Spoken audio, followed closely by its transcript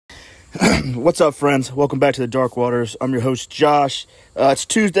What's up, friends? Welcome back to the Dark Waters. I'm your host, Josh. It's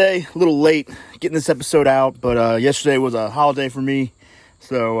Tuesday, a little late getting this episode out, but yesterday was a holiday for me,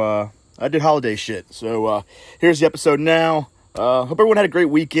 so I did holiday shit. So here's the episode now. Hope everyone had a great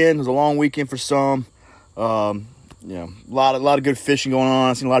weekend. It was a long weekend for some. A lot of good fishing going on.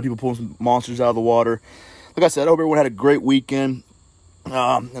 I've seen a lot of people pulling some monsters out of the water. Like I said, I hope everyone had a great weekend, and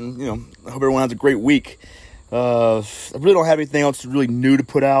I hope everyone has a great week. I really don't have anything else really new to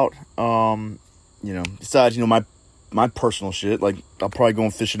put out. Besides, my personal shit. Like, I'll probably go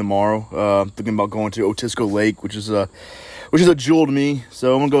fishing tomorrow. Thinking about going to Otisco Lake, which is a jewel to me.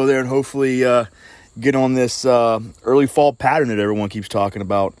 So I'm gonna go there and hopefully get on this early fall pattern that everyone keeps talking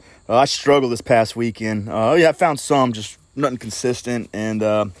about. I struggled this past weekend. I found some, just nothing consistent, and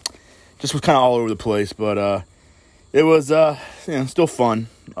just was kind of all over the place. But it was still fun,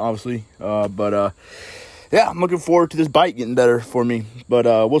 obviously. I'm looking forward to this bite getting better for me. But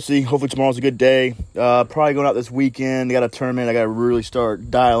we'll see. Hopefully tomorrow's a good day. Probably going out this weekend. I got a tournament. I got to really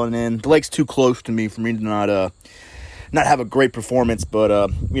start dialing in. The lake's too close to me for me to not have a great performance. But,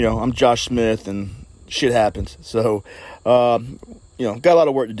 I'm Josh Smith, and shit happens. So, got a lot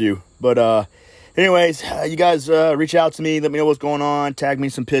of work to do. But anyways, you guys reach out to me. Let me know what's going on. Tag me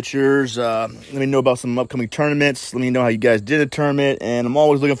some pictures. Let me know about some upcoming tournaments. Let me know how you guys did a tournament. And I'm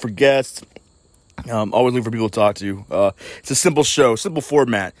always looking for guests. Always looking for people to talk to. It's a simple show, simple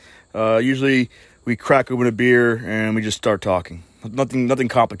format. Usually we crack open a beer and we just start talking. Nothing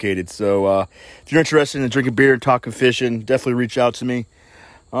complicated. So if you're interested in drinking beer and talking fishing, definitely reach out to me.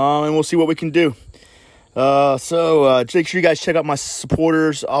 And we'll see what we can do. So make sure you guys check out my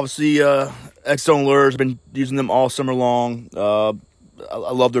supporters. Obviously, X-Zone Lures. I've been using them all summer long. I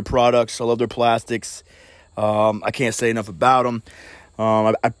love their products. I love their plastics. I can't say enough about them.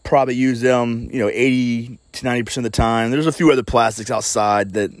 I probably use them, 80 to 90% of the time. There's a few other plastics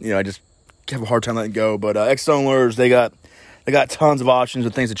outside that, I just have a hard time letting go. But X-Zone Lures, they got tons of options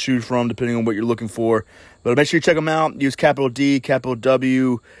and things to choose from depending on what you're looking for. But make sure you check them out. Use capital D, capital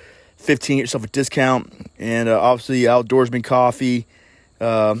W, 15, get yourself a discount. And obviously, Outdoorsman Coffee,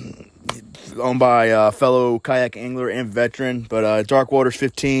 owned by fellow kayak angler and veteran. But Dark Waters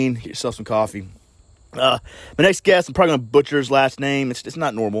 15, get yourself some coffee. My next guest, I'm probably going to butcher his last name. It's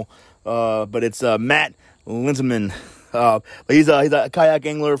not normal, but it's Matt Linsenman. But he's a kayak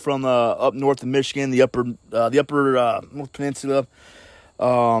angler from up north of Michigan, the upper North Peninsula.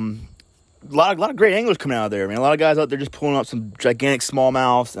 A lot of great anglers coming out of there, man. A lot of guys out there just pulling up some gigantic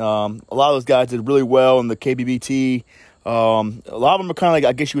smallmouths. A lot of those guys did really well in the KBBT. A lot of them are kind of like,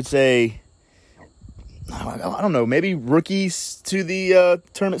 I guess you would say, I don't know, maybe rookies to the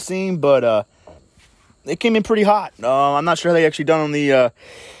tournament scene, but they came in pretty hot. I'm not sure how they actually done on the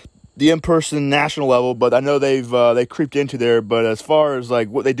in-person national level, but I know they creeped into there. But as far as like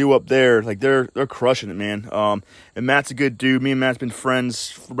what they do up there, like they're crushing it, man. And Matt's a good dude. Me and Matt's been friends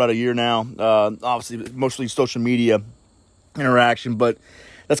for about a year now. Obviously, mostly social media interaction, but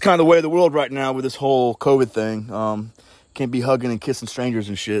that's kind of the way of the world right now with this whole COVID thing. Can't be hugging and kissing strangers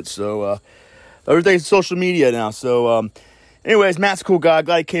and shit. So everything's social media now. So. Anyways, Matt's a cool guy.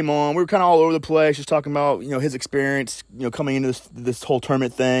 Glad he came on. We were kind of all over the place, just talking about, his experience, coming into this whole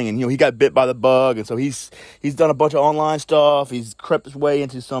tournament thing. And, he got bit by the bug. And so he's done a bunch of online stuff. He's crept his way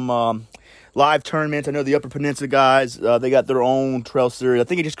into some live tournaments. I know the Upper Peninsula guys, they got their own trail series. I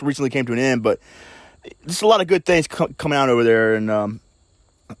think it just recently came to an end. But just a lot of good things coming out over there. And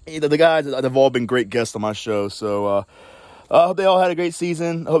the guys have all been great guests on my show. So, I hope they all had a great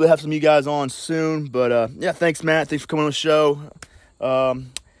season. I hope they have some of you guys on soon. But, thanks, Matt. Thanks for coming on the show.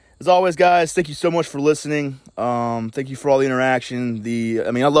 As always, guys, thank you so much for listening. Thank you for all the interaction.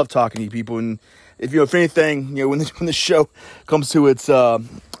 I love talking to you people. And if anything, when the show comes to its end,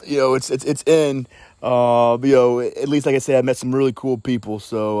 at least, like I said, I met some really cool people.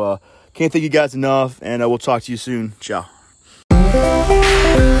 So, can't thank you guys enough. And we'll talk to you soon. Ciao.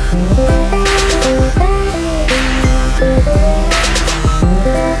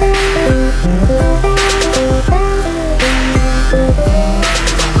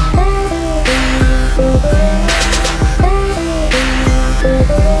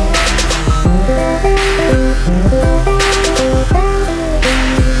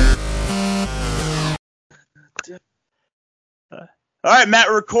 All right, Matt,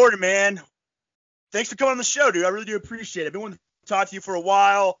 we're recording, man. Thanks for coming on the show, dude. I really do appreciate it. I've been wanting to talk to you for a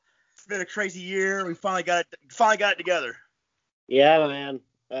while. It's been a crazy year. We finally got it together. Yeah, man.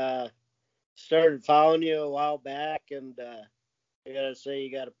 Started following you a while back, and I gotta say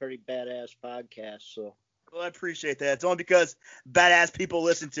you got a pretty badass podcast. So. Well, I appreciate that. It's only because badass people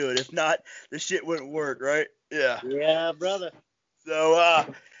listen to it. If not, the shit wouldn't work, right? Yeah. Yeah, brother. So,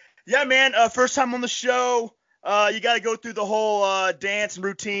 Yeah, man. First time on the show. You got to go through the whole dance and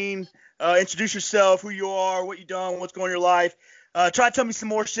routine. Introduce yourself, who you are, what you done, what's going on in your life. Try to tell me some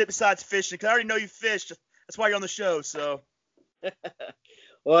more shit besides fishing, because I already know you fish. That's why you're on the show. So.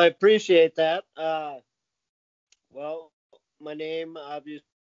 Well, I appreciate that. Well, my name,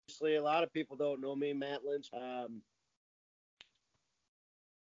 obviously, a lot of people don't know me, Matt Linsenman.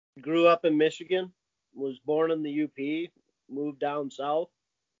 Grew up in Michigan, was born in the UP, moved down south,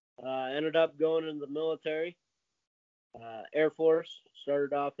 ended up going into the military, Air Force.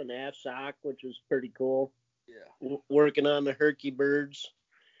 Started off in AFSOC, which was pretty cool. Yeah. Working on the Herky birds.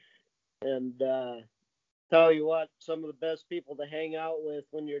 And tell you what, some of the best people to hang out with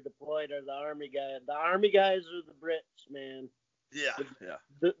when you're deployed are the Army guys. The Army guys are the Brits, man. Yeah.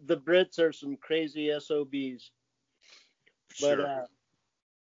 The Brits are some crazy SOBs. Sure. But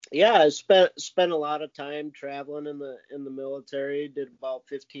yeah, I spent a lot of time traveling in the military. Did about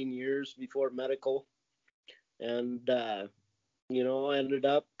 15 years before medical, and ended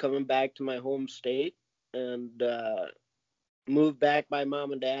up coming back to my home state and moved back by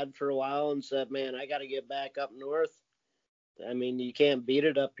mom and dad for a while and said, man, I got to get back up north. I mean, you can't beat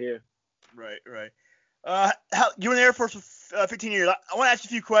it up here. Right. You were in the Air Force for 15 years. I want to ask you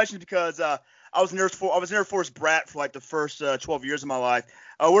a few questions because I was an Air Force brat for like the first 12 years of my life.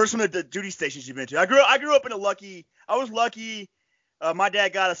 What are some of the duty stations you've been to? I grew up in I was lucky. My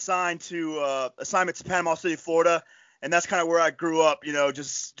dad got assigned to assignment to Panama City, Florida, and that's kind of where I grew up. You know,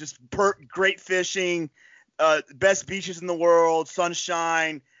 great fishing, best beaches in the world,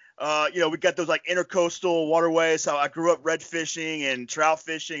 sunshine. We got those like intercoastal waterways. So I grew up red fishing and trout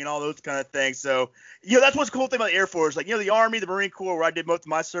fishing and all those kind of things. So, that's what's the cool thing about the Air Force. Like, the Army, the Marine Corps, where I did most of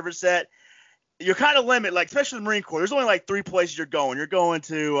my service at, you're kind of limited, like, especially the Marine Corps. There's only like 3 places you're going. You're going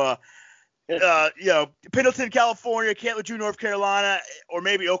to, Pendleton, California, Kalamazoo, North Carolina, or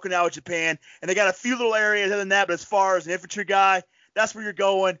maybe Okinawa, Japan. And they got a few little areas other than that. But as far as an infantry guy, that's where you're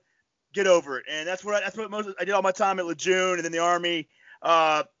going. Get over it. And that's what I did all my time at Lejeune and then the Army.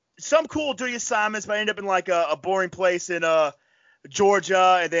 Some cool duty assignments, but I ended up in like a boring place in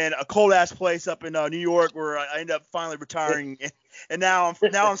Georgia, and then a cold ass place up in New York where I ended up finally retiring, and now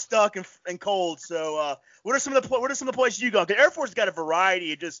I'm stuck and cold. So what are some of the places you go? 'Cause Air Force has got a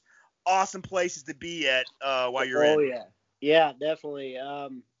variety of just awesome places to be at while you're in. Oh yeah, definitely.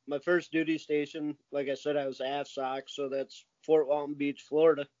 My first duty station, like I said, I was AFSOC, so that's Fort Walton Beach,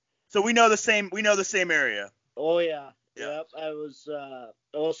 Florida. So we know the same area. Oh yeah. Yeah. Yep. I was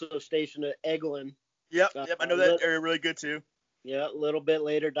also stationed at Eglin. Yep. I know that area really good too. Yeah, a little bit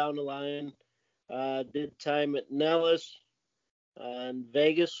later down the line. Did time at Nellis and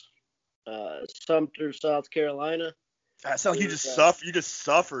Vegas, Sumter, South Carolina. That sounds like you just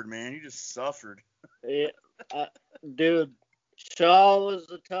suffered, man. You just suffered. Yeah, dude, Shaw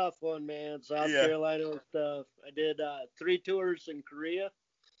was a tough one, man. South Carolina was tough. I did 3 tours in Korea,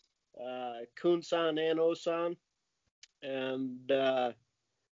 Kunsan and Osan. And I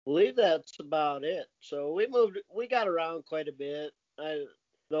believe that's about it. So we got around quite a bit.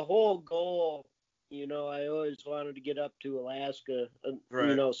 The whole goal, I always wanted to get up to Alaska and,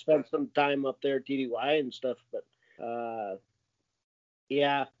 right. Spend some time up there, TDY and stuff. But,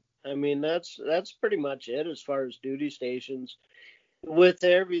 yeah, I mean, that's pretty much it as far as duty stations. With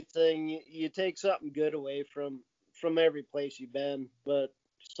everything, you take something good away from every place you've been, but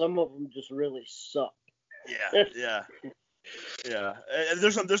some of them just really suck. Yeah.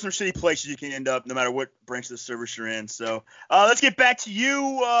 There's some shitty places you can end up no matter what branch of the service you're in. So let's get back to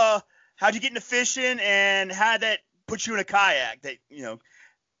you. How'd you get into fishing, and how did that put you in a kayak?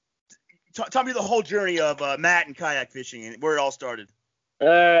 Tell me the whole journey of Matt and kayak fishing and where it all started. All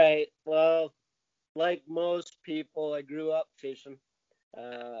right. Well, like most people, I grew up fishing.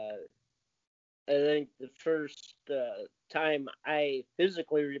 I think the first time I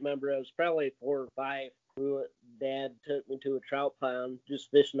physically remember, I was probably 4 or 5. Dad took me to a trout pond,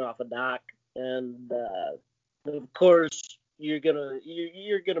 just fishing off a dock, and of course you're gonna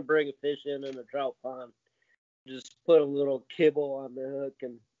bring a fish in a trout pond. Just put a little kibble on the hook,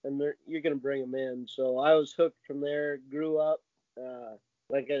 and you're gonna bring them in. So I was hooked from there. Grew up,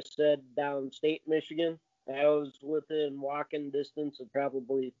 like I said, downstate Michigan. I was within walking distance of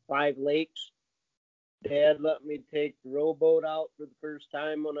probably 5 lakes. Dad let me take the rowboat out for the first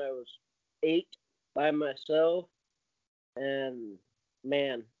time when I was 8 by myself. And,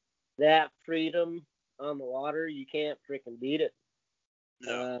 man, that freedom on the water, you can't freaking beat it.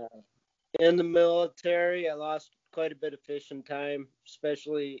 No. In the military, I lost quite a bit of fishing time,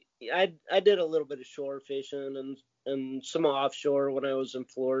 especially I did a little bit of shore fishing and some offshore when I was in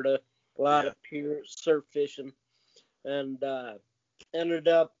Florida. A lot of pure surf fishing. And ended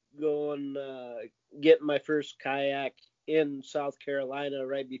up go and get my first kayak in South Carolina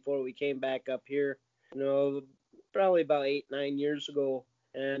right before we came back up here. Probably about 8-9 years ago,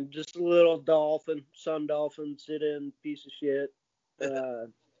 and just a little dolphin, sun dolphin, sit in, piece of shit.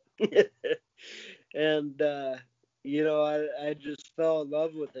 And I just fell in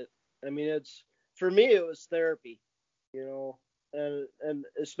love with it. I mean, for me it was therapy, and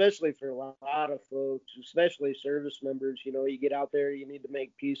especially for a lot of folks, especially service members. You get out there, you need to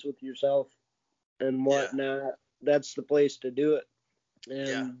make peace with yourself and whatnot. That's the place to do it.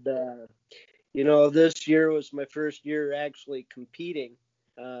 And this year was my first year actually competing.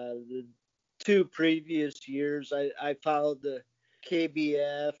 The 2 previous years, I followed the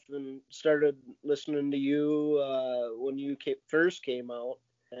KBF and started listening to you when you first came out,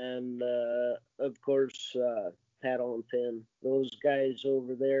 and of course Paddle and Finn, those guys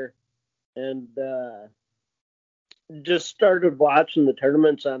over there, and just started watching the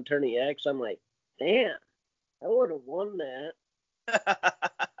tournaments on Tourney X. I'm like, damn, I would have won that.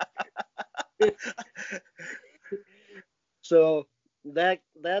 So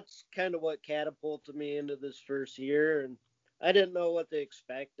that's kind of what catapulted me into this first year, and I didn't know what to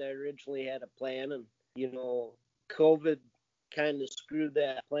expect. I originally had a plan, and COVID kind of screwed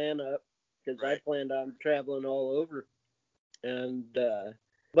that plan up because I planned on traveling all over, and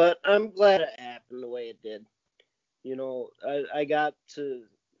but I'm glad it happened the way it did. I got to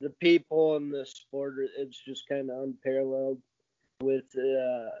the people in this sport. It's just kind of unparalleled with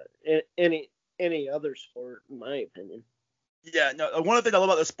any other sport, in my opinion. Yeah, no. One of the things I love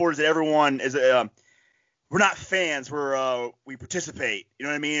about the sport is that everyone is we're not fans. We participate. You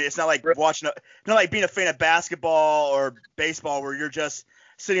know what I mean? It's not like not like being a fan of basketball or baseball where you're just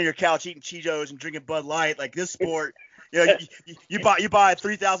sitting on your couch eating Cheetos and drinking Bud Light. Like this sport, you buy a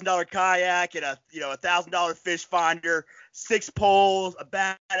 $3,000 kayak and a $1,000 fish finder, 6 poles, a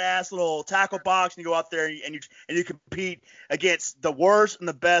badass little tackle box, and you go out there and you compete against the worst and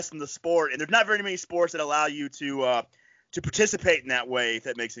the best in the sport. And there's not very many sports that allow you to participate in that way, if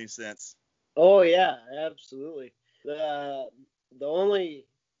that makes any sense. Oh yeah, absolutely. The only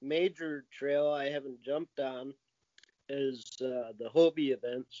major trail I haven't jumped on is the Hobie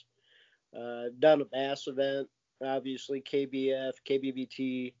events. I've done a bass event, obviously KBF,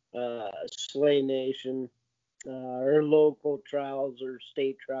 KBBT, Slay Nation, or local trials or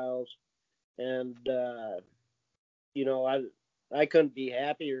state trials, and I couldn't be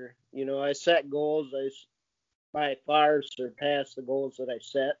happier. I set goals. I by far surpassed the goals that I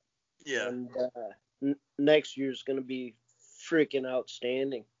set. Yeah. And next year's going to be freaking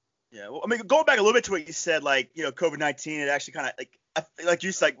outstanding. Yeah. Well, I mean, going back a little bit to what you said, like, COVID-19, it actually kind of like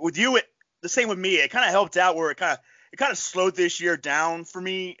you said, with you, the same with me. It kind of helped out where it kind of slowed this year down for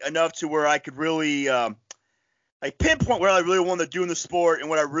me enough to where I could really pinpoint what I really wanted to do in the sport and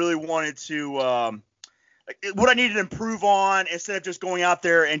what I really wanted to what I needed to improve on instead of just going out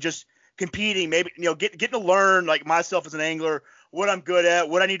there and just competing. Maybe getting to learn like myself as an angler, what I'm good at,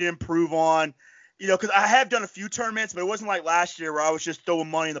 what I need to improve on. Because I have done a few tournaments, but it wasn't like last year where I was just throwing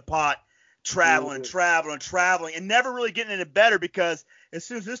money in the pot, traveling, and never really getting any better. Because as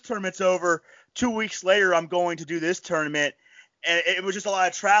soon as this tournament's over, 2 weeks later, I'm going to do this tournament, and it was just a lot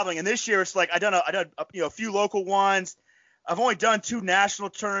of traveling. And this year, it's like I done a few local ones. I've only done 2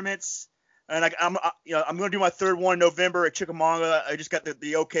 national tournaments, and I'm going to do my 3rd one in November at Chickamauga. I just got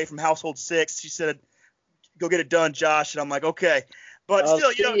the okay from Household 6. She said, "Go get it done, Josh," and I'm like, okay. But I'll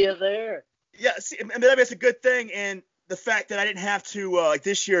still, see you there. Yeah, see, I mean, that's a good thing, and the fact that I didn't have to like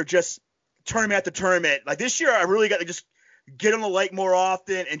this year just tournament after tournament. Like this year, I really got to just get on the lake more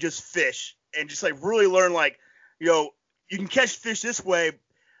often and just fish and just like really learn you can catch fish this way,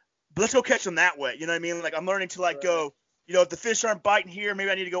 but let's go catch them that way. You know what I mean? Like I'm learning to go. If the fish aren't biting here,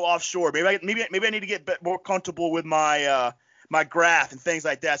 maybe I need to go offshore. Maybe I need to get more comfortable with my my graph and things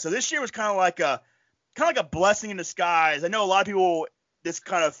like that. So this year was kind of like a blessing in disguise. I know a lot of people this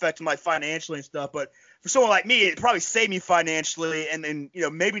kind of affected my financially and stuff, but for someone like me, it probably saved me financially. And then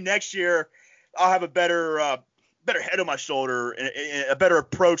maybe next year I'll have a better head on my shoulder and a better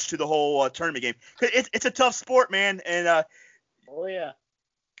approach to the whole tournament game. It's a tough sport, man, and oh yeah.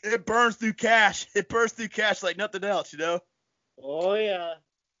 It burns through cash. It burns through cash like nothing else, Oh, yeah.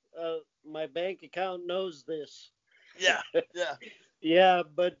 My bank account knows this. Yeah. Yeah,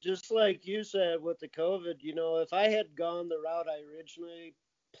 but just like you said with the COVID, if I had gone the route I originally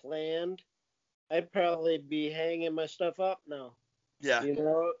planned, I'd probably be hanging my stuff up now. Yeah.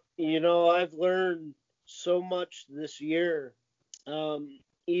 I've learned so much this year,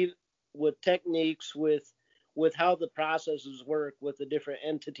 even with techniques, with how the processes work with the different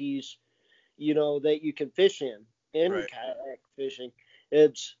entities, that you can fish in right. kayak fishing.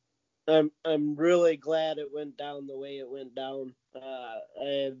 It's I'm really glad it went down the way it went down. I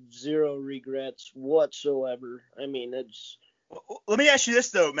have zero regrets whatsoever. I mean, it's Let me ask you this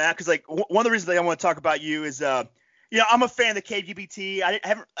though, Matt, because like one of the reasons that I want to talk about you is, I'm a fan of the KGBT.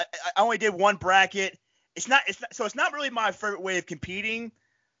 I only did one bracket. It's not really my favorite way of competing,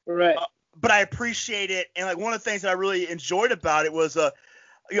 right. but I appreciate it. And like one of the things that I really enjoyed about it was,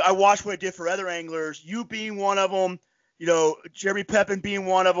 I watched what it did for other anglers. You being one of them, Jeremy Pepin being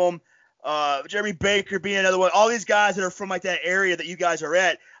one of them, Jeremy Baker being another one. All these guys that are from like that area that you guys are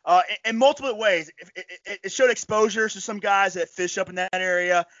at, in multiple ways. It showed exposure to some guys that fish up in that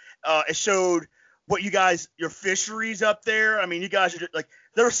area. It showed what you guys, your fisheries up there. I mean, you guys are like,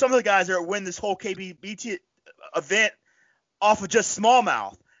 there were some of the guys that win this whole KBBT event off of just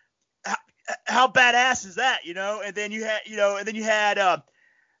smallmouth. How badass is that, And then you had,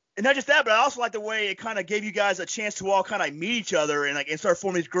 and not just that, but I also like the way it kind of gave you guys a chance to all kind of meet each other and start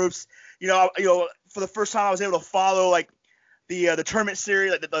forming these groups. For the first time I was able to follow like the tournament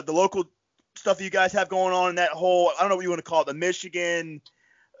series, like the local stuff that you guys have going on in that whole, I don't know what you want to call it, the Michigan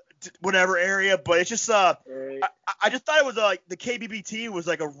whatever area, but it's just right. I just thought it was like the KBBT was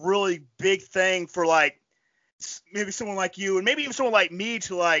like a really big thing for like maybe someone like you and maybe even someone like me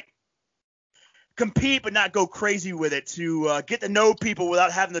to like compete but not go crazy with it, to get to know people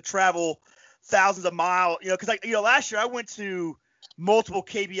without having to travel thousands of miles, because last year I went to multiple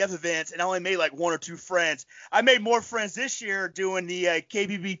KBF events and I only made like one or two friends. I made more friends this year doing the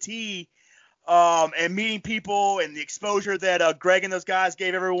KBBT and meeting people and the exposure that Greg and those guys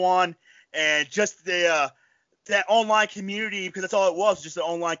gave everyone, and just the that online community, because that's all it was, just an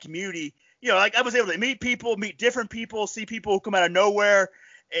online community. Like I was able to meet people, meet different people, see people who come out of nowhere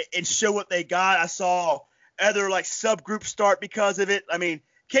and show what they got. I saw other like subgroups start because of it. I mean,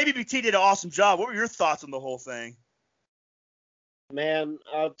 KBBT did an awesome job. What were your thoughts on the whole thing? Man,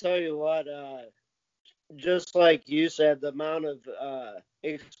 I'll tell you what, just like you said, the amount of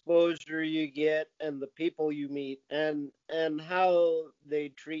exposure you get and the people you meet and how they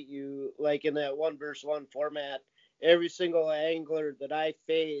treat you, like in that 1-versus-1 format, every single angler that I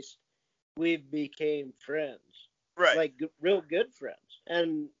faced, we became friends. Right. Like real good friends.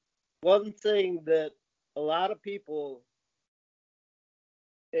 And one thing that a lot of people,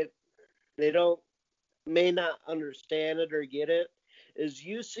 they may not understand it or get it, is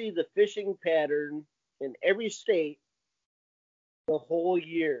you see the fishing pattern in every state the whole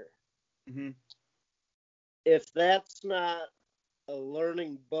year. Mm-hmm. If that's not a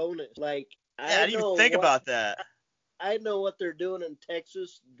learning bonus, like I didn't even think about that. I know what they're doing in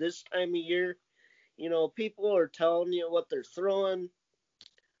Texas this time of year. People are telling you what they're throwing,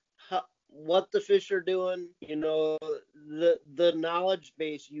 what the fish are doing. The knowledge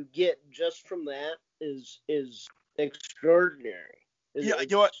base you get just from that is extraordinary. You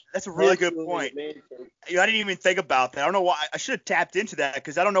know what? That's a really good point. I didn't even think about that. I don't know why. I should have tapped into that,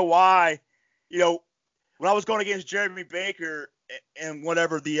 because I don't know why. When I was going against Jeremy Baker and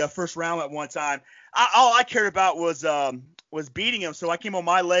whatever the first round at one time, all I cared about was beating him. So I came on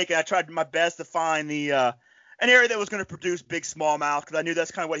my lake and I tried my best to find an area that was going to produce big smallmouth, because I knew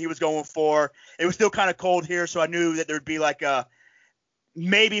that's kind of what he was going for. It was still kind of cold here, so I knew that there'd be like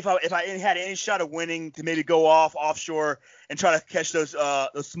maybe if I had any shot of winning, to maybe go offshore and try to catch those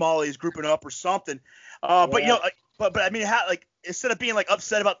smallies grouping up or something. But I mean, instead of being like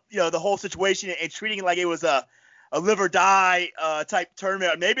upset about the whole situation and treating it like it was a live or die type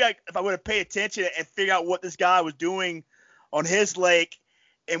tournament, maybe if I would have paid attention and figured out what this guy was doing on his lake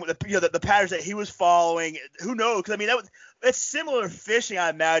and the patterns that he was following, who knows? Because I mean, that's similar fishing, I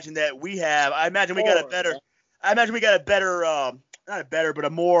imagine, that we have. I imagine we got a better. Not a better, but a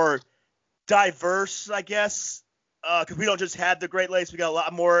more diverse, I guess, because we don't just have the Great Lakes. We got a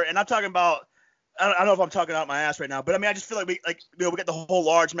lot more, and I'm talking about. I don't know if I'm talking out my ass right now, but I mean, I just feel like we got the whole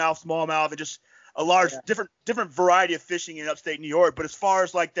largemouth, smallmouth, and just a large different variety of fishing in upstate New York. But as far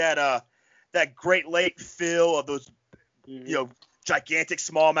as like that Great Lake feel of those, gigantic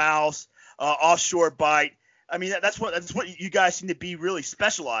smallmouths, offshore bite. I mean, that's what you guys seem to be really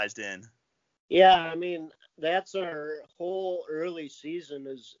specialized in. Yeah, I mean, that's our whole early season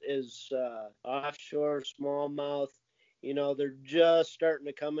is offshore smallmouth. They're just starting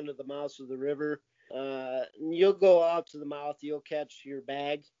to come into the mouths of the river. You'll go out to the mouth, you'll catch your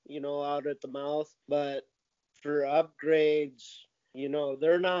bag, out at the mouth. But for upgrades,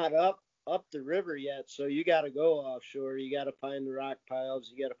 they're not up the river yet, so you got to go offshore. You got to find the rock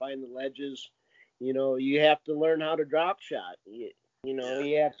piles, you got to find the ledges. You have to learn how to drop shot. You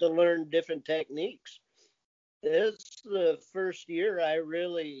have to learn different techniques. This is the first year I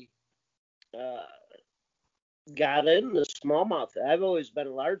really got into smallmouth. I've always been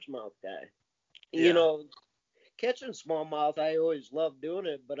a largemouth guy. You Yeah. know, catching smallmouth, I always loved doing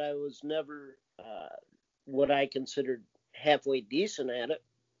it, but I was never what I considered halfway decent at it.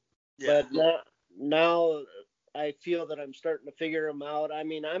 Yeah. But now I feel that I'm starting to figure them out. I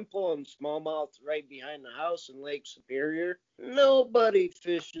mean, I'm pulling smallmouth right behind the house in Lake Superior. Nobody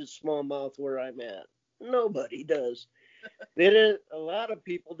fishes smallmouth where I'm at. Nobody does. They didn't. A lot of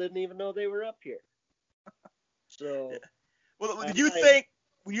people didn't even know they were up here. Yeah. So, Well, I, do you I think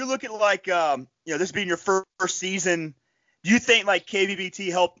when you look at like this being your first season, do you think like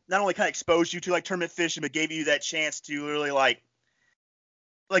KBBT helped not only kind of expose you to like tournament fishing, but gave you that chance to really like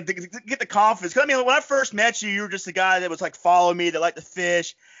get the confidence? 'Cause I mean, when I first met you, you were just a guy that was like following me, that liked to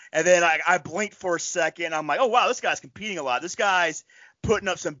fish, and then I blinked for a second. I'm like, oh wow, this guy's competing a lot. This guy's putting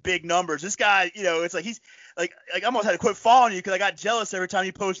up some big numbers. This guy, it's like he's like I almost had to quit following you because I got jealous every time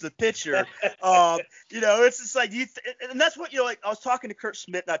you posted a picture. It's just like and that's what like I was talking to Kurt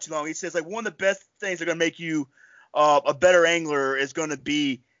Smith not too long. He says like one of the best things that are gonna make you a better angler is gonna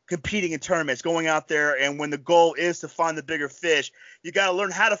be competing in tournaments, going out there, and when the goal is to find the bigger fish, you got to learn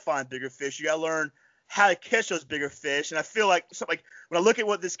how to find bigger fish. You got to learn how to catch those bigger fish. And I feel like when I look at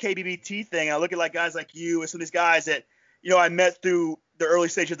what this KBBT thing, and I look at like guys like you and some of these guys that I met through the early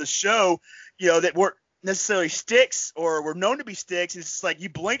stage of the show, that weren't necessarily sticks or were known to be sticks. It's just like you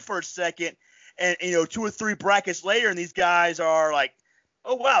blink for a second, and 2 or 3 brackets later, and these guys are like,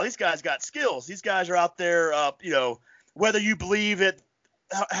 oh wow, these guys got skills. These guys are out there, whether you believe it,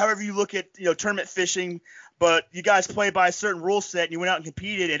 however you look at tournament fishing, but you guys play by a certain rule set and you went out and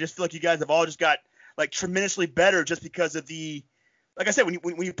competed, and I just feel like you guys have all just got like tremendously better just because of like I said,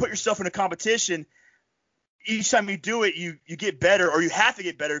 when you put yourself in a competition, each time you do it, you get better, or you have to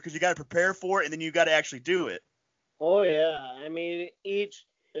get better because you got to prepare for it, and then you got to actually do it. Oh yeah, I mean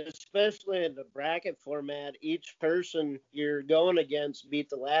especially in the bracket format, each person you're going against beat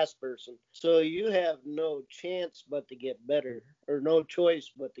the last person, so you have no chance but to get better, or no choice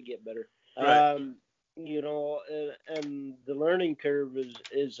but to get better. Right. And the learning curve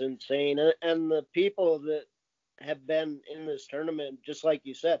is insane, and the people that have been in this tournament, just like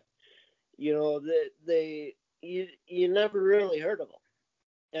you said, you never really heard of them,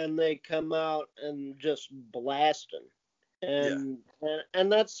 and they come out and just blasting, Yeah.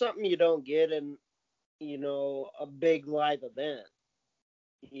 and that's something you don't get in a big live event.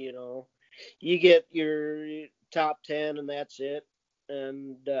 You know, you get your top 10 and that's it,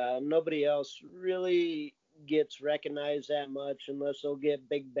 and nobody else really gets recognized that much unless they'll get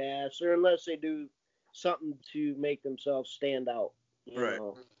big bass, or unless they do something to make themselves stand out. You Right.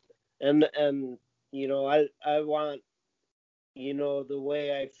 know, and I want the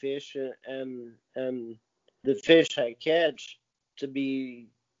way I fish and the fish I catch to be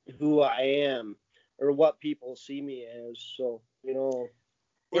who I am, or what people see me as. So and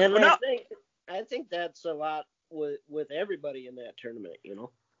Well, now, I think that's a lot with everybody in that tournament.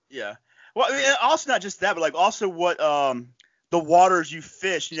 yeah. Well, I mean, also not just that, but like also what the waters you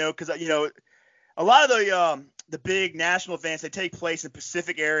fish, because a lot of the big national events, they take place in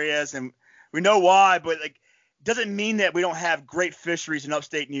Pacific areas, and we know why, but like doesn't mean that we don't have great fisheries in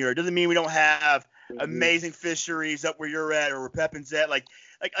upstate New York. Doesn't mean we don't have Mm-hmm. amazing fisheries up where you're at or where Pepin's at. Like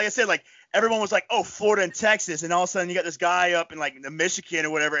I said, like everyone was like, oh, Florida and Texas, and all of a sudden you got this guy up in like the Michigan or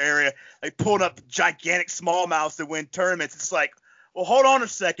whatever area, like pulling up gigantic smallmouths to win tournaments. It's like, well, hold on a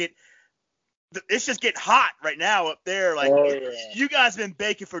second. It's just getting hot right now up there. Like Oh yeah. you guys been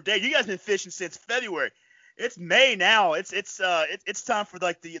baking for days. You guys been fishing since February. It's May now. It's time for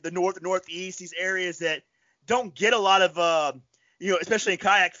like the northeast, these areas that don't get a lot of especially in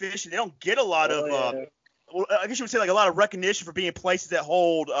kayak fishing, they don't get a lot Oh of yeah. well, I guess you would say like a lot of recognition for being places that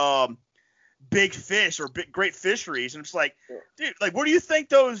hold big fish or great fisheries. And it's like, dude, like where do you think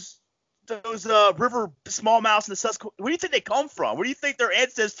those river smallmouths and the Susquehanna, where do you think they come from? Where do you think their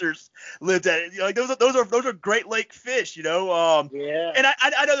ancestors lived at? Like those are Great Lake fish, Yeah. And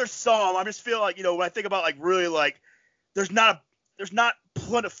I know there's some. I just feel like when I think about like really like there's not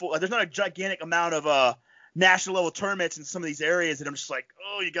plentiful, there's not a gigantic amount of national level tournaments in some of these areas, and I'm just like,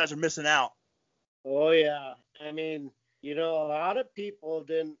 oh, you guys are missing out. Oh yeah. I mean, a lot of people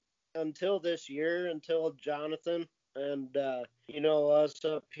didn't, until this year, until Jonathan and us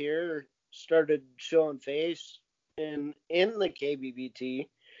up here started showing face in the KBBT.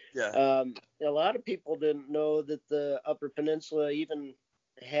 Yeah. A lot of people didn't know that the Upper Peninsula even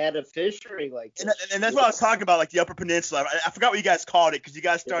had a fishery like And, this. and that's what I was talking about, like the Upper Peninsula. I forgot what you guys called it because you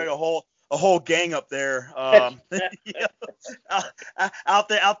guys started a whole gang up there. Out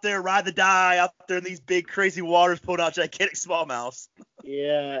there, ride the die, out there in these big crazy waters, pulling out gigantic smallmouths.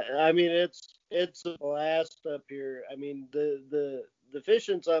 Yeah, I mean It's a blast up here. I mean, the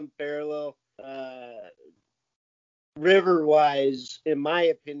fishing's unparalleled. River wise, in my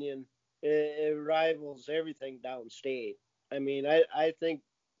opinion, it rivals everything downstate. I mean, I think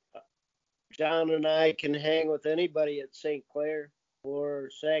John and I can hang with anybody at St. Clair or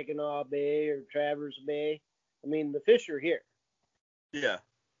Saginaw Bay or Traverse Bay. I mean, the fish are here. Yeah.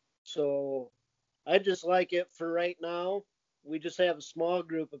 So I just like it for right now. We just have a small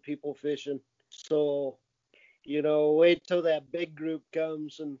group of people fishing. So, wait till that big group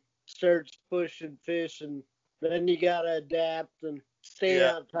comes and starts pushing fish, and then you got to adapt and stay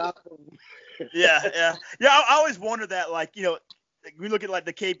Yeah. on top of them. Yeah. I always wonder that, like, like we look at like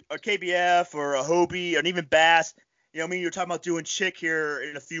the KBF or a Hobie and even bass. I mean, you're talking about doing chick here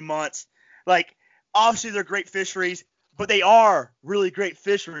in a few months. Like, obviously they're great fisheries, but they are really great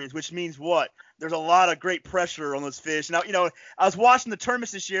fisheries, which means what? There's a lot of great pressure on those fish. Now, I was watching the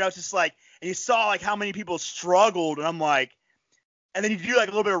tournaments this year, and I was just like, and you saw like how many people struggled, and I'm like, and then you do like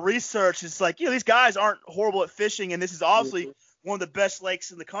a little bit of research. It's like, these guys aren't horrible at fishing, and this is obviously one of the best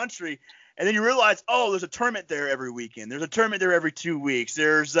lakes in the country. And then you realize, oh, there's a tournament there every weekend. There's a tournament there every 2 weeks.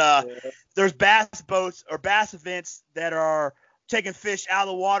 There's bass boats or bass events that are taking fish out of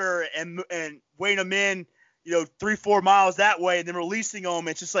the water and weighing them in, 3-4 miles that way, and then releasing them.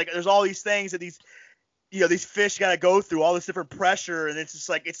 It's just like there's all these things that these fish got to go through, all this different pressure, and it's just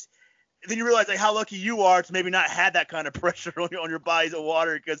like then you realize like how lucky you are to maybe not have that kind of pressure on your bodies of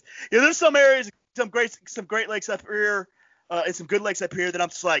water, because there's some areas, some great lakes up here, and some good lakes up here that I'm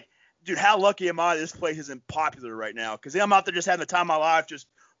just like, dude, how lucky am I that this place isn't popular right now? Because I'm out there just having the time of my life, just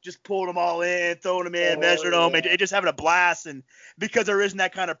pulling them all in, throwing them in, measuring them, and just having a blast, and because there isn't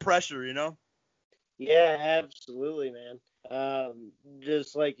that kind of pressure, Yeah, absolutely, man.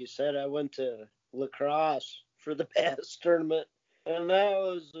 Just like you said, I went to lacrosse for the bass tournament, and that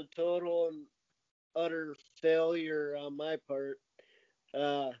was a total and utter failure on my part.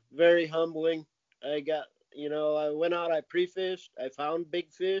 Very humbling. I went out, I pre-fished, I found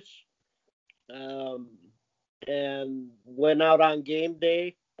big fish, um, and went out on game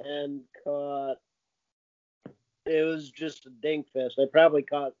day and caught. It was just a dink fest. I probably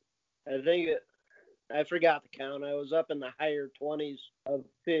caught. I think I forgot the count. I was up in the higher 20s of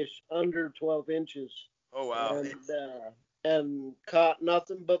fish under 12 inches. Oh, wow. And caught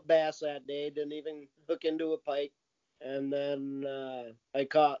nothing but bass that day. Didn't even hook into a pike. And then I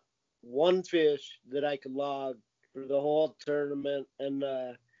caught one fish that I could log for the whole tournament. And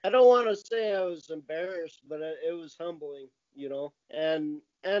I don't want to say I was embarrassed, but it was humbling,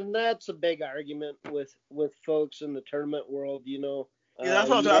 And that's a big argument with folks in the tournament world, Yeah, I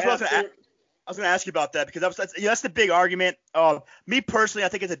was going to ask you about that, because that's the big argument. Me personally, I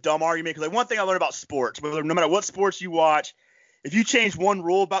think it's a dumb argument, because like one thing I learned about sports, no matter what sports you watch, if you change one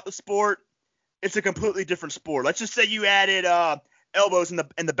rule about the sport, it's a completely different sport. Let's just say you added elbows in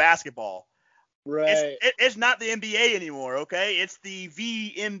the basketball. Right. It's not the NBA anymore, okay? It's the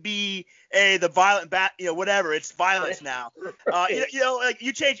VMBA, the violent whatever. It's violence now. Right. Like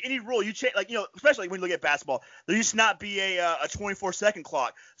you change any rule, you change especially when you look at basketball, there used to not be a 24-second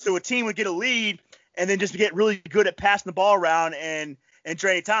clock, so a team would get a lead and then just get really good at passing the ball around and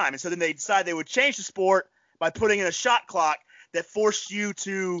draining time, and so then they decided they would change the sport by putting in a shot clock that forced you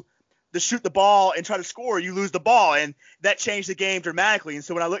to shoot the ball and try to score, you lose the ball, and that changed the game dramatically. And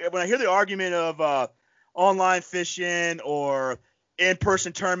so when I hear the argument of online fishing or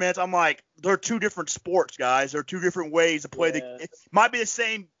in-person tournaments, I'm like, they're two different sports, guys. They're two different ways to play. It might be the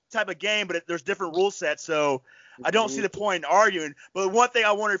same type of game, but there's different rule sets. So I don't see the point in arguing. But one thing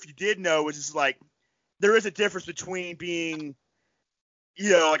I wonder if you did know is just like there is a difference between being,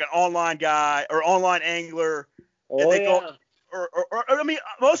 like an online guy or online angler. Oh, yeah. Or I mean,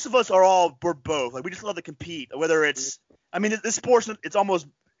 most of us we're both. Like, we just love to compete. Whether it's, I mean, this sports,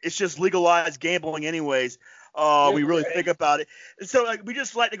 it's just legalized gambling anyways. We really think about it. And so, like, we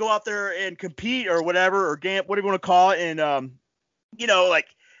just like to go out there and compete or whatever, or whatever you want to call it. And,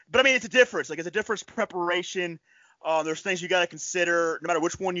 but I mean, it's a difference. Like, it's a difference preparation. There's things you got to consider no matter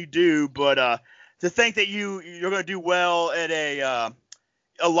which one you do. But to think that you're going to do well at a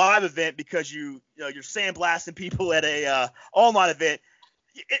live event because you're sandblasting people at a online event,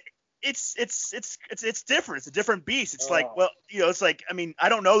 it's different. It's a different beast. It's like, well, it's like, I mean, I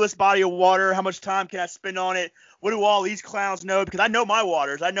don't know this body of water. How much time can I spend on it? What do all these clowns know? Because I know my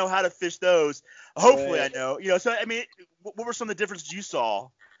waters. I know how to fish those. Hopefully I know. So I mean, what were some of the differences you saw?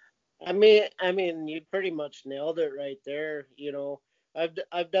 I mean, you pretty much nailed it right there.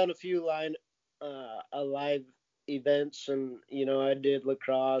 I've done a few live events, and I did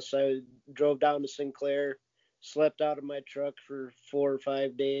lacrosse. I drove down to Sinclair slept out of my truck for 4 or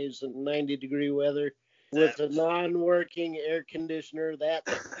 5 days in 90-degree weather with a non-working air conditioner. That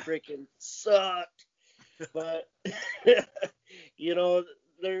freaking sucked. But you know,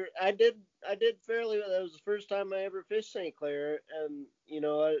 I did fairly well. That was the first time I ever fished St. Clair, and you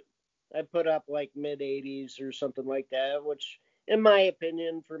know, I put up like mid 80s or something like that, which in my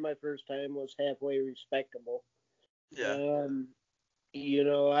opinion for my first time was halfway respectable. Yeah. You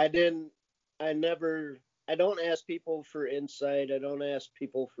know, I don't ask people for insight. I don't ask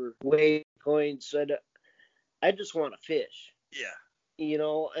people for waypoints. I just want to fish. Yeah. You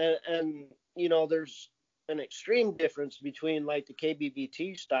know, and you know, there's an extreme difference between like the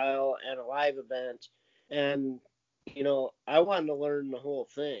KBBT style and a live event, and you know, I want to learn the whole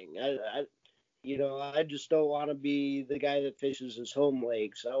thing. You know, I just don't want to be the guy that fishes his home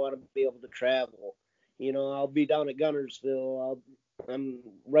lakes. I want to be able to travel. You know, I'll be down at Gunnersville. I'm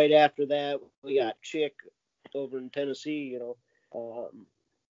right after that. We got Chick over in Tennessee. You know,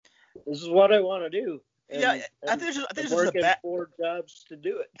 this is what I want to do. And, Yeah, I think this is a working 4 jobs to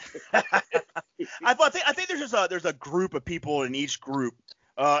do it. I think there's a group of people in each group.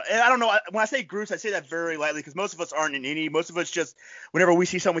 And I don't know, when I say groups, I say that very lightly because most of us aren't in any. Most of us just, whenever we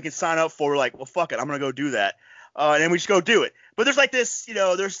see something we can sign up for, we're like, well, fuck it, I'm going to go do that. And then we just go do it. But there's like this, you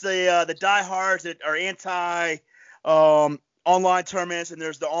know, there's the diehards that are anti online tournaments, and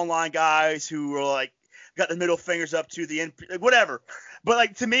there's the online guys who are like, got the middle fingers up to the end, whatever. But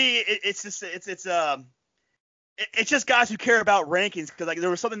like, to me, it's just guys who care about rankings, because like there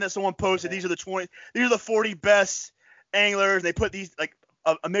was something that someone posted. These are the 40 best anglers. And they put these like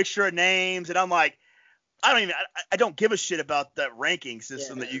a mixture of names, and I'm like, I don't give a shit about that ranking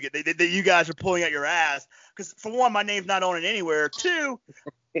system that you get that you guys are pulling out your ass. Because for one, my name's not on it anywhere. Two,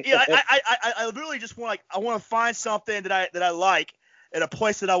 yeah, I really just want I want to find something that I like at a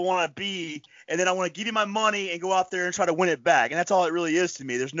place that I want to be, and then I want to give you my money and go out there and try to win it back. And that's all it really is to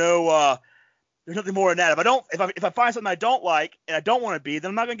me. There's nothing more than that. If I find something I don't like and I don't want to be, then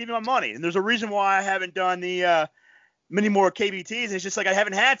I'm not gonna give you my money. And there's a reason why I haven't done the many more KBTs. And it's just like I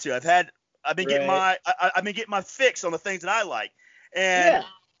haven't had to. I've been getting my fix on the things that I like, and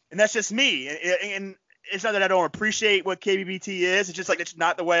that's just me. And it's not that I don't appreciate what KBBT is. It's just like it's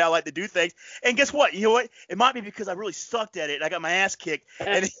not the way I like to do things. And guess what? You know what? It might be because I really sucked at it and I got my ass kicked,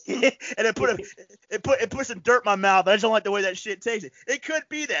 and it put some dirt in my mouth. I just don't like the way that shit tastes. It could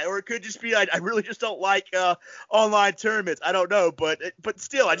be that, or it could just be I really just don't like online tournaments. I don't know, but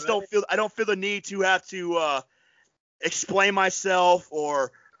still, I just don't feel the need to have to explain myself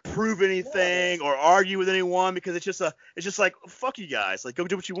or prove anything or argue with anyone, because it's just like, fuck you guys, like, go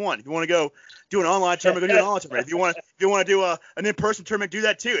do what you want. If you want to go do an online tournament, go do an online tournament. If you want to do an in-person tournament, do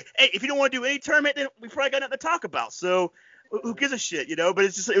that too. Hey, if you don't want to do any tournament, then we probably got nothing to talk about, so who gives a shit, you know? But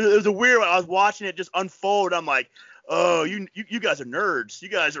it's just, it was a weird, I was watching it just unfold. I'm like, oh, you guys are nerds. You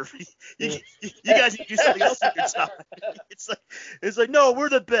guys need to do something else with your time. It's like, no, we're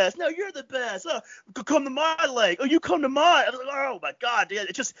the best. No, you're the best. Oh, come to my lake. Oh, you come to mine. I was like, oh my god, dude.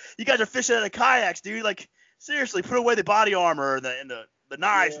 It's just, you guys are fishing out of kayaks, dude. Like, seriously, put away the body armor and the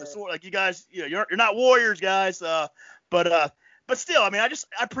knives and the sword. Like, you guys, you know, you're not warriors, guys. But still, I mean, I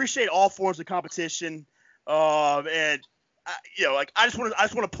appreciate all forms of competition. And you know, like, I just want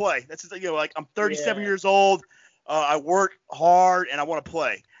to play. That's just, you know, like, I'm 37 years old. I work hard and I want to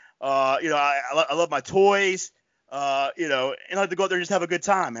play. You know, I love my toys. You know, and I like to go out there and just have a good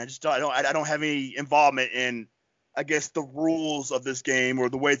time. And I don't have any involvement in, I guess, the rules of this game or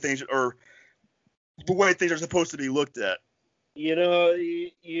the way things are supposed to be looked at. You know,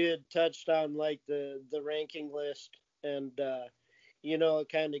 you had touched on like the ranking list, and you know,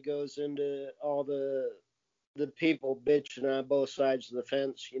 it kind of goes into all the people bitching on both sides of the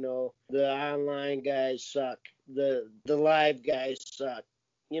fence. You know, the online guys suck. The live guys suck.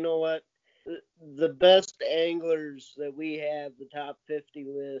 You know what? The best anglers that we have, the top 50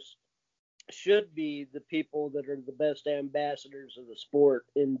 list, should be the people that are the best ambassadors of the sport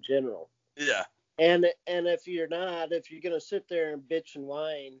in general. Yeah. And if you're gonna sit there and bitch and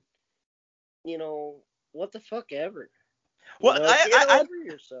whine, you know, what the fuck ever. Well, get over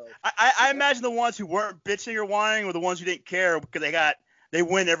yourself. I imagine the ones who weren't bitching or whining were the ones who didn't care because they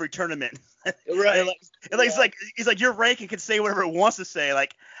win every tournament. Right. It's like your ranking can say whatever it wants to say.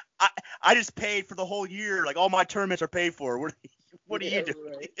 Like, I just paid for the whole year. Like, all my tournaments are paid for. What are you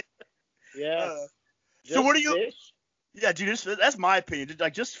doing? Right. Yeah. So what do you? Fish. Yeah, dude, that's my opinion.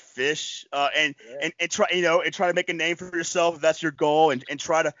 Like, just fish, and try, you know, and try to make a name for yourself if that's your goal, and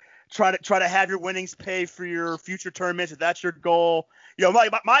try to have your winnings pay for your future tournaments if that's your goal. You know,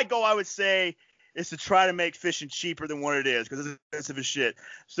 my goal, I would say, is to try to make fishing cheaper than what it is, because it's expensive as shit.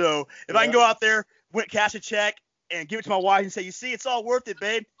 So if I can go out there cash a check and give it to my wife and say, you see, it's all worth it,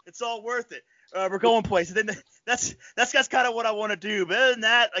 babe. It's all worth it. We're going places. Then that's kind of what I want to do. But other than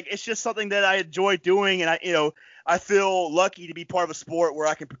that, like, it's just something that I enjoy doing, and I feel lucky to be part of a sport where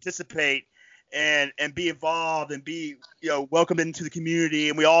I can participate and be involved and be welcomed into the community,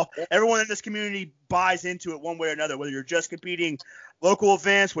 and everyone in this community buys into it one way or another. Whether you're just competing local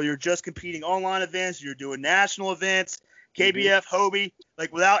events, whether you're just competing online events, you're doing national events, KBF, Hobie,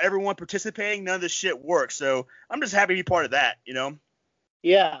 like, without everyone participating, none of this shit works. So I'm just happy to be part of that.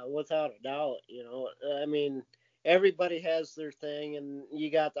 Yeah, without a doubt. I mean, everybody has their thing, and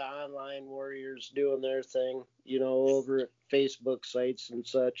you got the online warriors doing their thing, over at Facebook sites and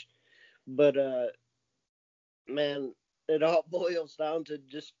such. But man, it all boils down to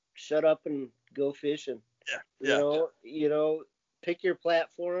just shut up and go fishing. Yeah. Pick your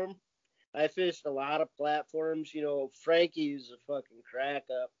platform. I fished a lot of platforms. Frankie's a fucking crack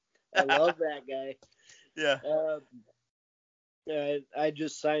up. I love that guy. Yeah. I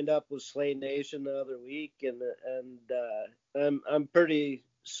just signed up with Slay Nation the other week, and I'm pretty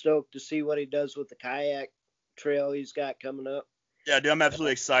stoked to see what he does with the kayak trail he's got coming up. Yeah, dude, I'm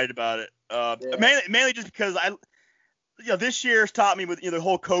absolutely excited about it. Mainly just because this year has taught me with the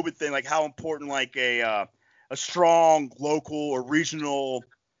whole COVID thing, like, how important like a strong local or regional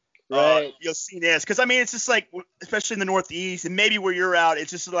scene is. Because I mean, it's just like, especially in the Northeast and maybe where you're out,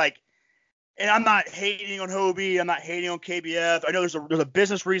 it's just like. And I'm not hating on Hobie. I'm not hating on KBF. I know there's a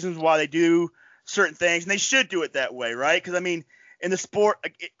business reasons why they do certain things, and they should do it that way, right? Because I mean, in the sport,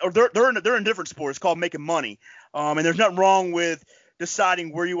 or they're in different sports. It's called making money, and there's nothing wrong with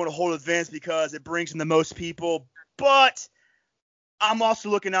deciding where you want to hold events because it brings in the most people. But I'm also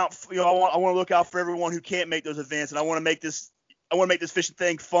looking out. I want to look out for everyone who can't make those events, and I want to make this fishing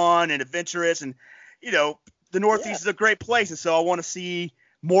thing fun and adventurous. And the Northeast is a great place, and so I want to see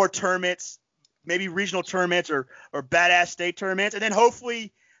more tournaments. Maybe regional tournaments or badass state tournaments, and then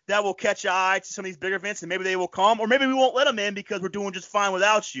hopefully that will catch eye to some of these bigger events, and maybe they will come, or maybe we won't let them in because we're doing just fine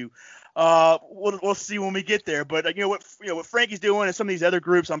without you. We'll see when we get there. But what Frankie's doing and some of these other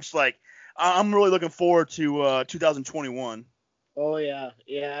groups, I'm just like, I'm really looking forward to 2021. Oh yeah,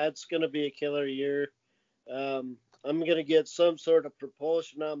 it's gonna be a killer year. I'm gonna get some sort of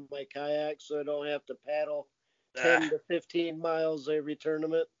propulsion on my kayak so I don't have to paddle 10 to 15 miles every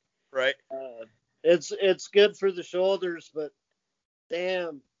tournament. Right. It's good for the shoulders, but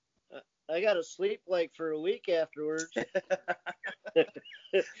damn, I gotta sleep like for a week afterwards.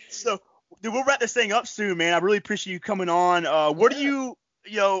 So, dude, we'll wrap this thing up soon, man. I really appreciate you coming on. What do you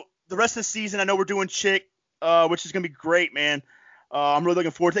the rest of the season? I know we're doing Chick, which is gonna be great, man. I'm really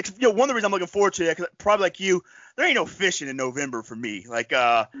looking forward to it. One of the reasons I'm looking forward to it, because probably like you, there ain't no fishing in November for me. Like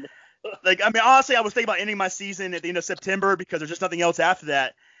I mean, honestly, I was thinking about ending my season at the end of September because there's just nothing else after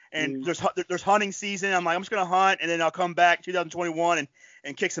that. And there's hunting season. I'm like, I'm just going to hunt, and then I'll come back 2021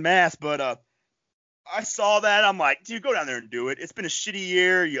 and kick some ass. But I saw that. I'm like, dude, go down there and do it. It's been a shitty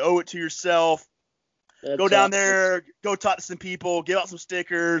year. You owe it to yourself. Go down there, go talk to some people, give out some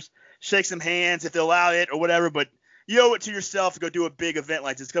stickers, shake some hands if they allow it or whatever. But you owe it to yourself to go do a big event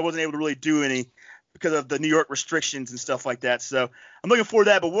like this, because I wasn't able to really do any because of the New York restrictions and stuff like that. So I'm looking forward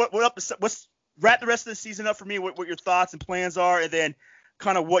to that. But what's wrap the rest of the season up for me, what your thoughts and plans are, and then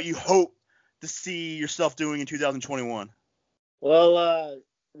kind of what you hope to see yourself doing in 2021. Well,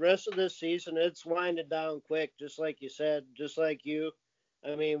 rest of this season, it's winding down quick, just like you said, just like you.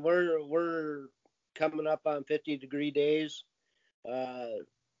 I mean, we're coming up on 50-degree days.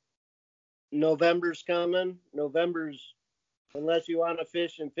 November's coming. Unless you want to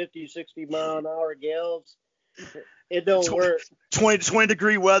fish in 50, 60 mile an hour gales, it don't work.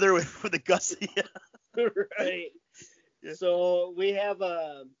 20-degree weather with the gusty. Right. Yeah. So we have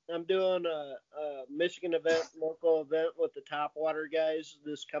I'm doing a Michigan local event with the Topwater guys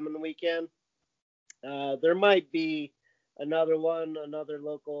this coming weekend. There might be another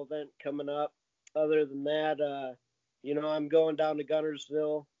local event coming up. Other than that, I'm going down to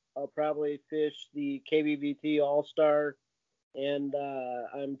Guntersville. I'll probably fish the KBVT All-Star, and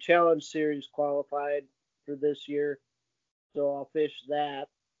I'm Challenge Series qualified for this year, so I'll fish that.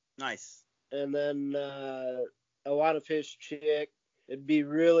 Nice. And then I want to fish Chick. It'd be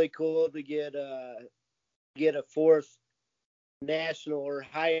really cool to get a fourth national or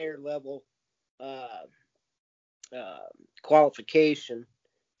higher level qualification,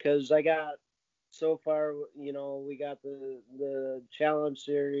 because I got so far, we got the Challenge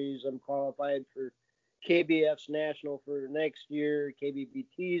Series. I'm qualified for KBF's national for next year,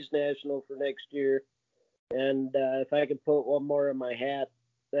 KBBT's national for next year, and if I could put one more in my hat,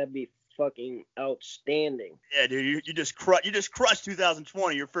 that'd be fucking outstanding. Yeah, dude, you just crushed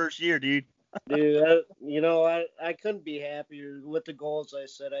 2020, your first year, dude. Dude, I couldn't be happier with the goals I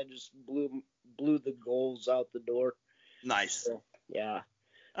set. I just blew the goals out the door. Nice. So, yeah.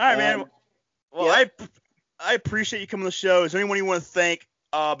 All right, man. Well, Yep. I appreciate you coming on the show. Is there anyone you want to thank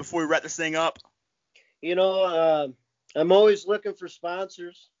before we wrap this thing up? I'm always looking for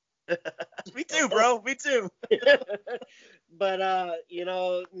sponsors. Me too, bro. Me too. But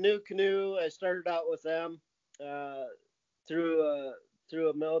New Canoe, I started out with them through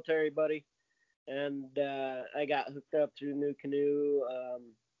a military buddy, and I got hooked up through New Canoe.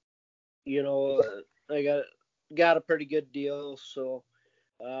 I got a pretty good deal. So,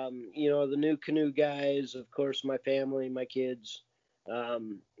 the New Canoe guys, of course, my family, my kids,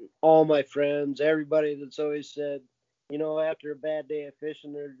 all my friends, everybody that's always said, after a bad day of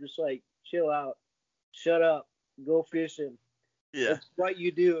fishing, they're just like, chill out, shut up, go fishing. Yeah. It's what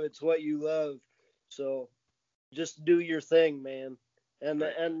you do. It's what you love. So just do your thing, man.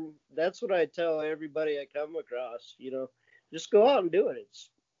 And that's what I tell everybody I come across. Just go out and do it.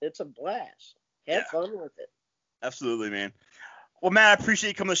 It's a blast. Have fun with it. Absolutely, man. Well, Matt, I appreciate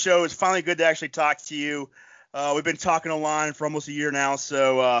you coming to the show. It's finally good to actually talk to you. We've been talking online for almost a year now,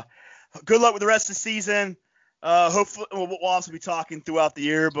 so good luck with the rest of the season. Hopefully, we'll also be talking throughout the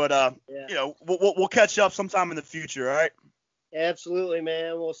year, but we'll catch up sometime in the future. All right. Absolutely,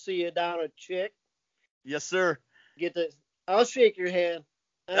 man. We'll see you down at Chick. Yes, sir. I'll shake your hand.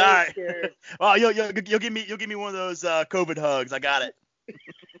 All right. Well, you'll give me one of those COVID hugs. I got it.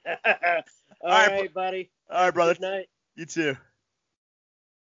 All right, buddy. All right, brother. Good night. You too.